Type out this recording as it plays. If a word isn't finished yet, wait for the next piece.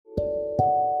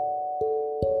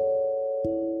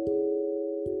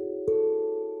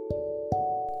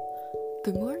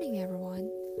Good morning,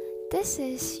 everyone. This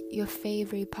is your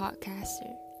favorite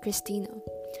podcaster, Christina.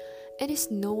 It is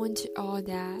known to all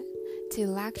that the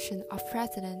election of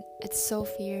president is so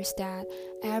fierce that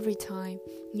every time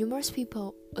numerous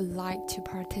people would like to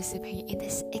participate in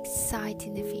this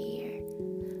exciting affair.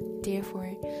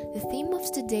 Therefore, the theme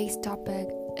of today's topic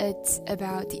is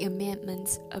about the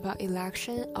amendments about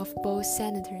election of both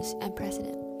senators and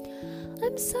president.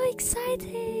 I'm so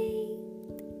excited!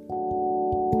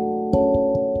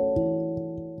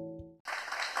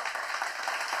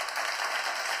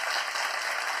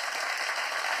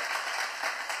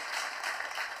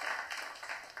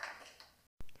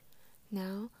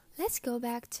 Now, let's go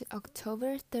back to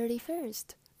October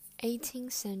 31st,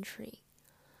 18th century,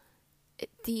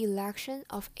 the election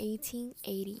of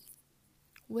 1880,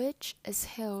 which is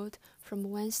held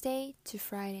from Wednesday to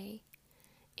Friday,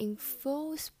 in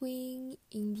full swing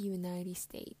in the United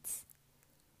States.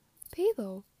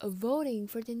 People are voting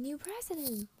for the new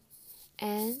president,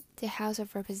 and the House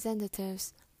of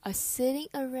Representatives are sitting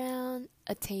around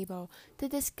a table to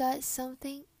discuss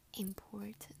something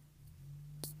important.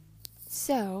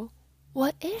 So,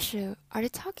 what issue are they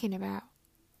talking about?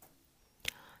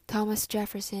 Thomas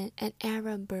Jefferson and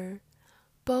Aaron Burr,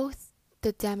 both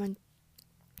the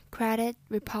Democratic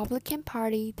Republican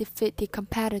Party, defeat the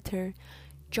competitor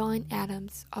John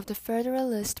Adams of the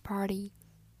Federalist Party.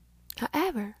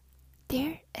 However,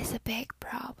 there is a big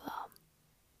problem.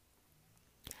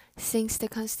 Since the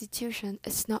Constitution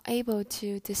is not able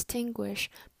to distinguish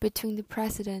between the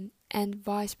president and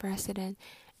vice president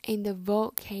in the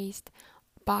vote cast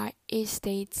by each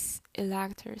state's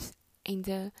electors in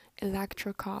the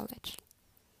Electoral College.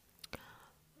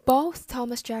 Both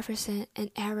Thomas Jefferson and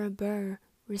Aaron Burr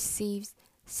received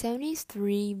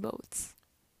 73 votes.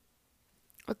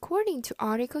 According to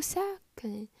Article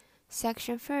 2,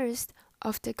 Section 1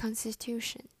 of the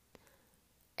Constitution,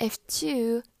 if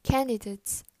two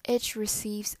candidates each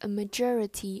receives a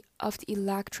majority of the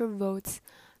electoral votes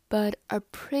but are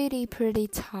pretty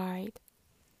tied,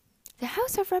 the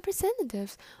House of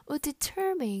Representatives would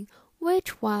determine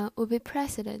which one would be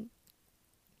president.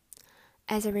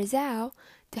 As a result,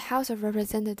 the House of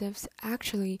Representatives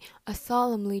actually are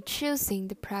solemnly choosing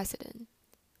the president.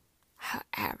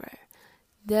 However,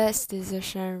 this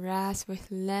decision rests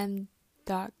with lame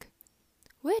duck,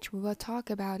 which we will talk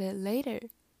about it later.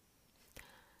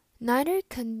 Neither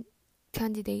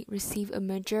candidate received a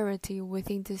majority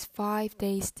within this 5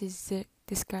 days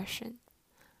discussion.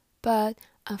 But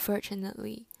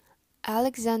unfortunately,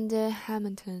 Alexander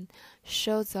Hamilton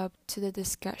shows up to the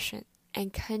discussion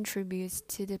and contributes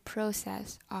to the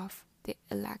process of the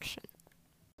election.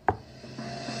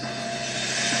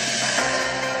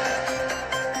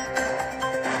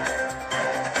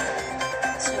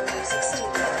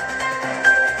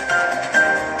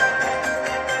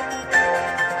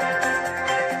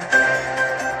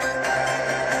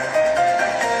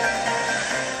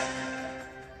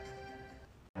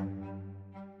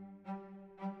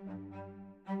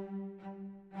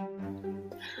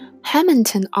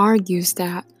 Hamilton argues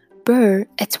that Burr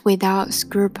is without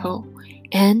scruple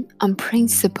and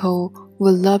unprincipled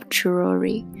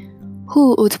voluptuary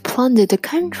who would plunder the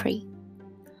country.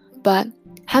 But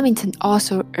Hamilton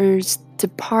also urged the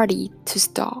party to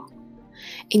stall,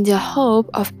 in the hope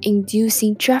of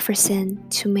inducing Jefferson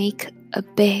to make a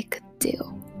big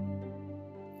deal.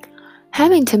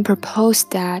 Hamilton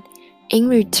proposed that in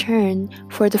return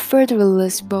for the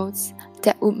Federalist votes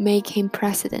that would make him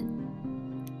president,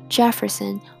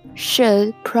 Jefferson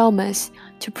should promise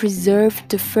to preserve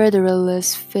the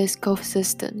Federalist fiscal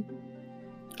system,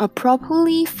 a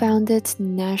properly founded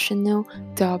national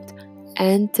debt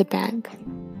and the bank,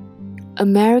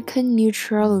 American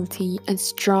neutrality and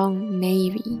strong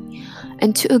navy,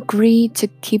 and to agree to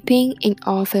keeping in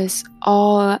office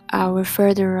all our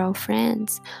federal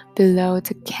friends below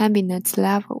the cabinet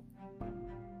level.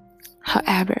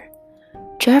 However,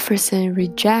 Jefferson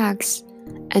rejects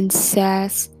and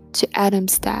says to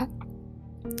Adams that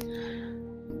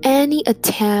any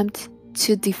attempt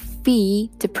to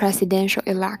defeat the presidential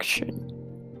election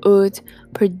would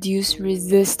produce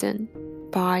resistance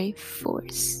by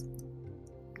force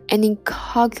and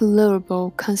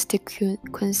incalculable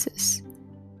consequences.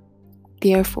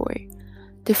 Therefore,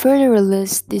 the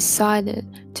Federalists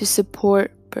decided to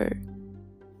support Burr.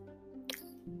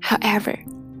 However,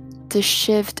 the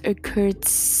shift occurred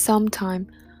sometime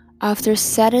after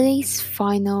Saturday's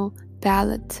final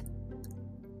ballot.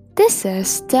 This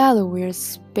is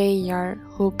Delaware's Bayard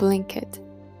who blinked.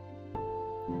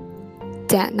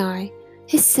 That night,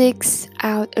 he seeks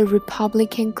out a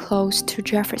Republican close to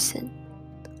Jefferson.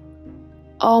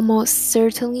 almost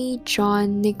certainly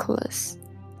John Nicholas,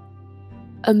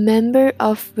 a member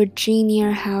of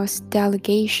Virginia House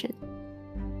delegation.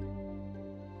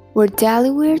 Were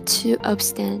Delaware to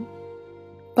abstain,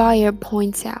 Byer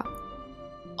points out,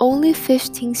 only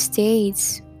 15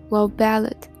 states will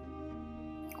ballot,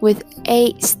 with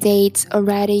 8 states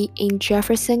already in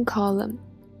Jefferson's column.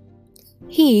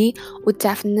 He would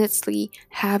definitely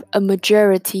have a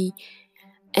majority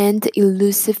and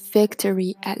elusive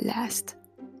victory at last.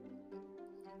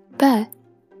 But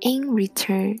in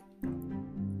return,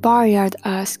 Bayard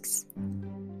asks,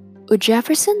 would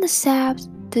Jefferson accept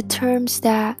the terms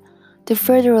that the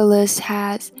Federalist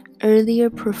has earlier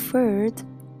preferred?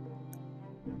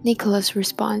 Nicholas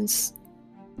responds,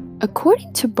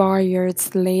 according to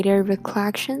Bayard's later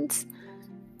recollections,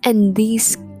 and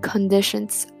these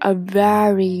conditions are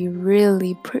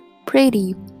really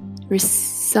pretty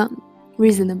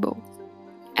reasonable,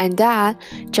 and that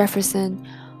Jefferson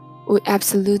would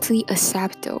absolutely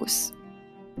accept those.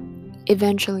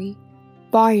 Eventually,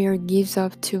 Bayard gives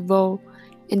up to vote,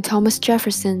 and Thomas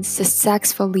Jefferson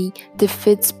successfully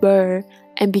defeats Burr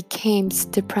and becomes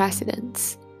the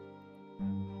president.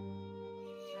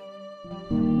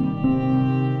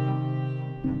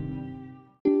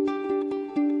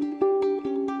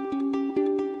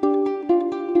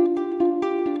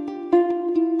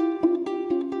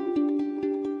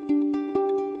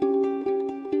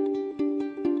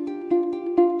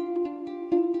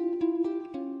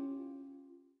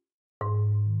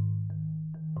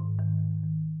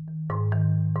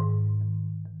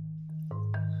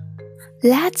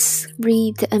 Let's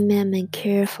read the amendment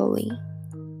carefully.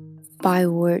 By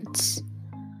words.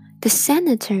 The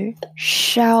senator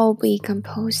shall be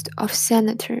composed of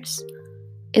senators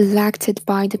elected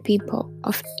by the people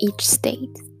of each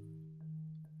state.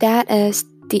 That is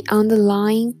the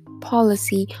underlying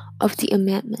policy of the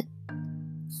amendment.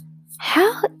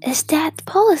 How is that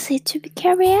policy to be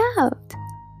carried out?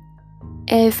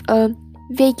 If a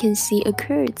vacancy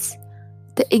occurs,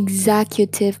 the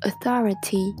executive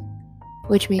authority,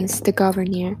 which means the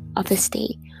governor of the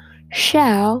state,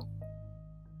 shall,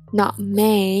 not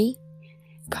may,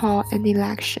 call an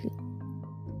election.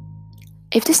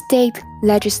 If the state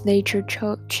legislature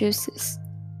chooses,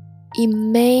 it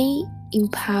may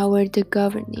empower the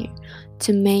governor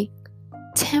to make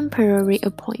temporary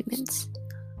appointments.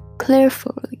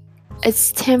 Clearly,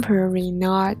 it's temporary,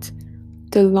 not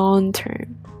the long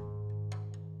term.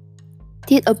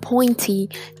 The appointee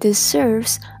then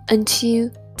serves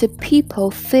until the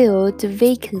people fill the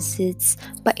vacancies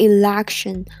by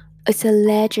election as the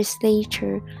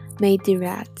legislature may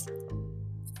direct.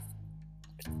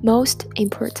 Most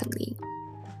importantly,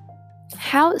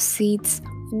 House seats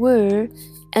were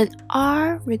and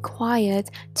are required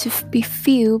to be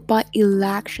filled by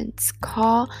elections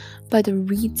called by the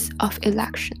writs of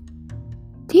election.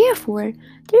 Therefore,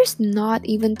 there is not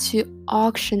even to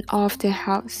auction off the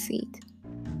House seat.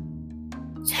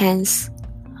 Hence,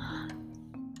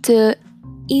 the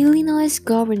Illinois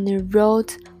governor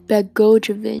wrote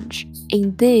Blagojevich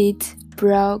indeed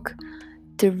broke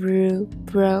the rule,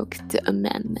 broke the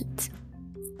amendment.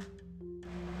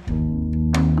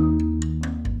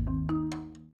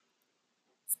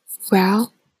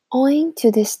 Well, owing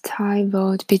to this tie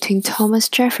vote between Thomas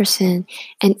Jefferson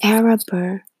and Aaron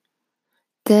Burr,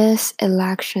 this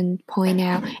election point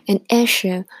out an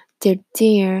issue that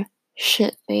there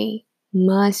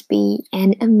must be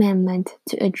an amendment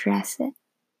to address it.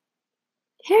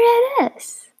 Here it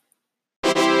is.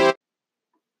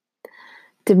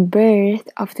 The birth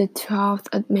of the 12th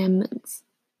Amendment,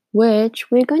 which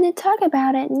we're going to talk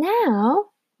about it now.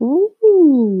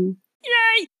 Ooh.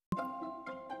 Yay!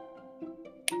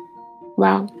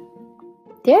 Well,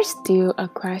 there's still a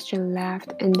question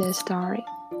left in this story.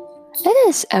 It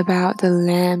is about the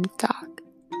lame duck.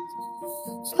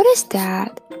 What is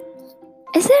that?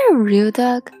 Is it a real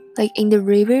duck, like in the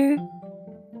river?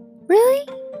 Really?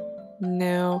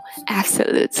 No,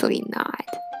 absolutely not.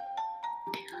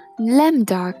 Lame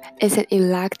duck is an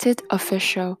elected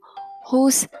official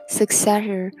whose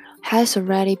successor has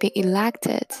already been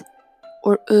elected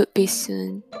or would be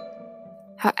soon.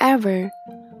 However,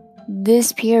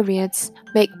 these periods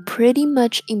make pretty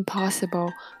much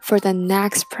impossible for the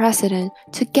next president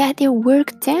to get their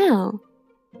work done.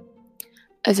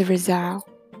 As a result,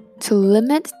 to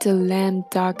limit the lame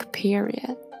duck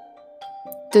period,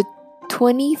 the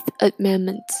 20th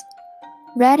Amendment,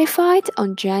 ratified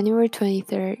on January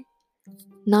 23,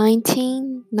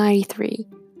 1993,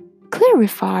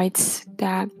 clarifies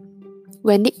that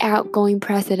when the outgoing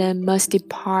president must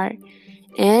depart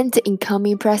and the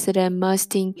incoming president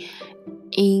must be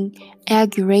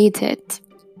inaugurated,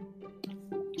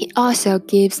 It also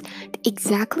gives the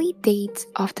exactly dates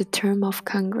of the term of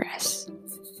Congress.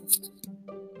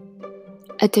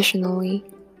 Additionally,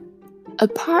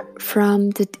 apart from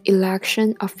the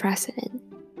election of president,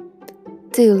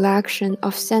 the election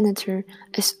of senator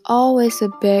is always a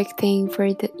big thing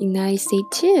for the United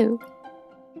States too.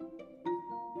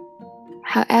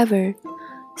 However,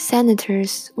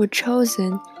 senators were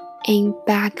chosen in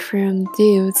backroom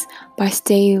deals by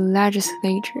state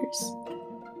legislatures,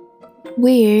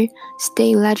 where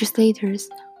state legislators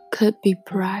could be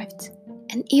bribed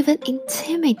and even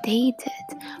intimidated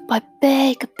by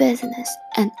big business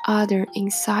and other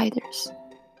insiders.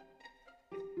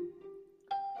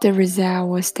 The result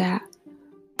was that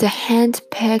the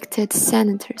hand-picked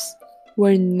senators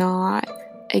were not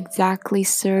exactly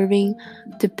serving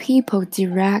the people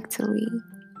directly.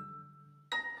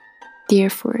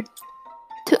 Therefore,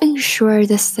 to ensure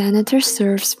the senator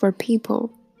serves for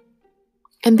people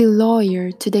and be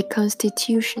loyal to the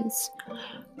constitutions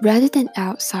rather than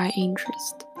outside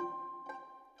interest,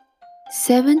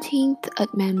 17th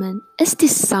Amendment is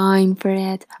designed for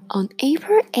it on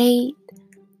April 8,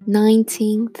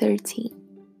 1913.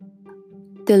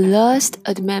 The last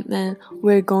amendment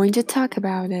we're going to talk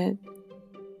about it.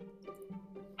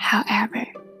 However,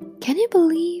 can you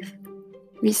believe?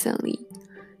 Recently,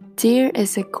 there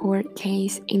is a court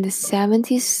case in the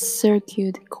 70th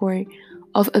Circuit Court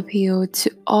of Appeal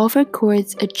to offer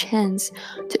courts a chance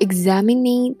to examine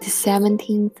the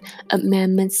 17th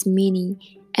Amendment's meaning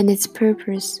and its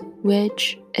purpose,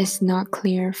 which is not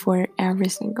clear for every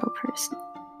single person.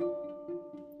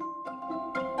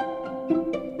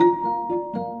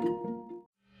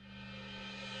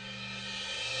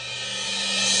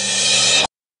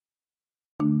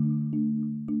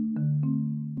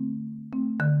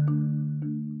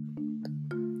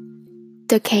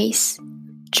 The case,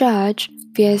 Judge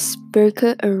vs.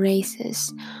 Burke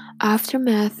erases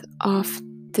aftermath of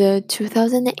the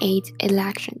 2008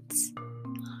 elections,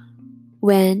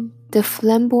 when the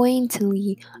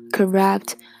flamboyantly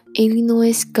corrupt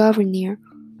Illinois governor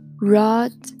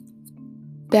Rod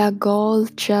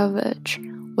Blagojevich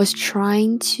was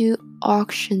trying to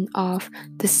auction off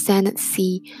the Senate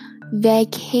seat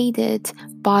vacated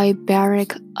by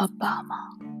Barack Obama.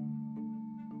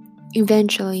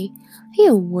 Eventually, he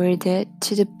awarded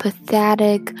to the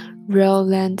pathetic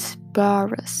Roland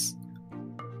Barros.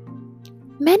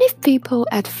 Many people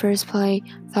at first play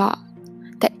thought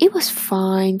that it was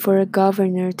fine for a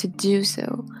governor to do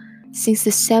so, since the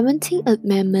 17th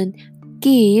Amendment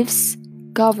gives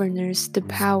governors the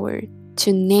power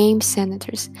to name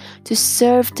senators to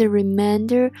serve the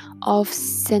remainder of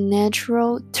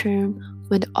senatorial term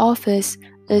when the office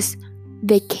is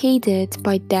vacated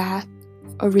by death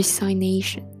or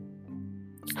resignation.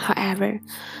 However,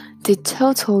 they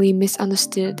totally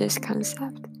misunderstood this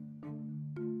concept.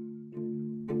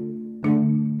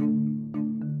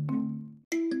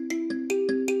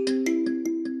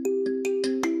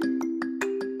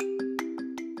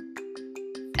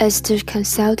 As the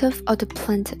consultant of the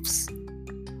plaintiffs,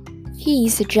 he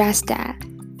suggests that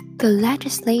the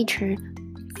legislature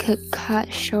could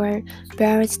cut short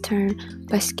Barrett's term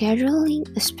by scheduling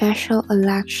a special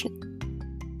election.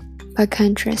 By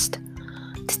contrast,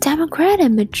 the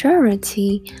Democratic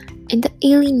majority in the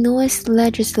Illinois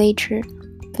legislature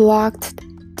blocked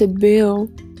the bill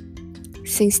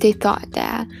since they thought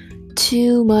that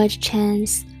too much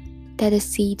chance that the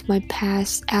seat might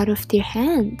pass out of their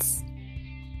hands.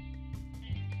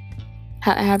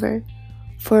 However,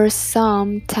 for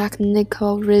some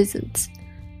technical reasons,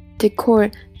 the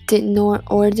court did not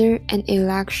order an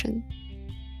election,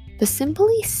 but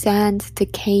simply sent the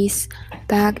case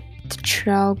back to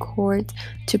trial court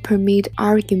to permit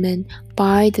argument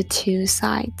by the two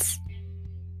sides.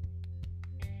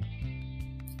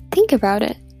 Think about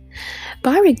it.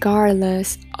 But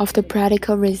regardless of the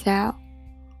practical result,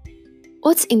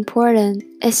 what's important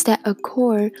is that a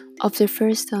court of the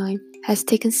first time has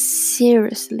taken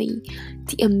seriously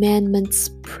the amendment's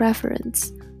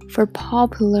preference for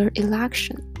popular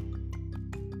election.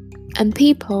 And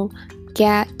people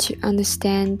get to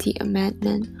understand the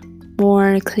amendment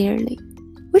more clearly,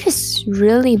 which is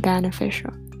really beneficial,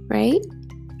 right?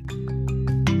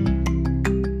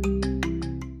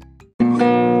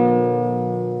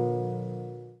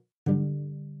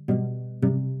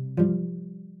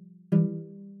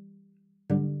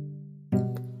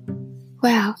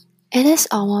 Well, it is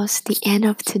almost the end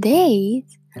of today.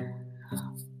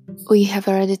 We have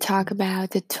already talked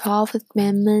about the 12th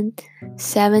Amendment,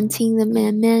 17th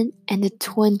Amendment, and the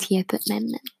 20th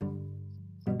Amendment.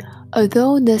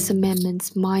 Although these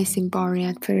amendments might seem boring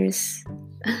at first,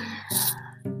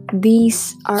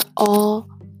 these are all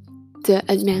the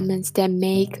amendments that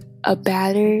make a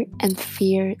better and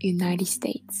fairer United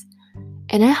States.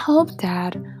 And I hope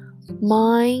that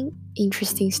my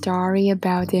interesting story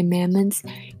about the amendments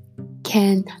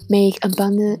can make a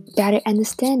better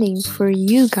understanding for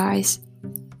you guys.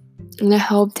 And I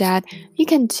hope that you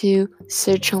can do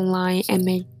search online and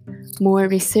make more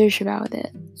research about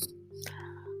it.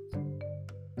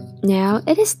 Now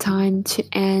it is time to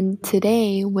end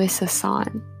today with a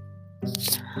song.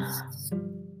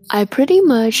 I pretty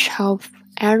much hope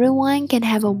everyone can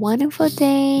have a wonderful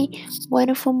day,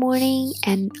 wonderful morning,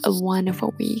 and a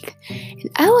wonderful week.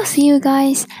 And I will see you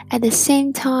guys at the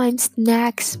same time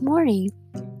next morning.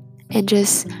 And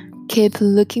just keep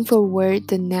looking forward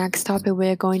the next topic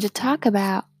we're going to talk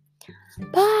about.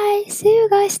 Bye! See you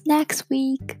guys next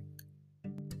week.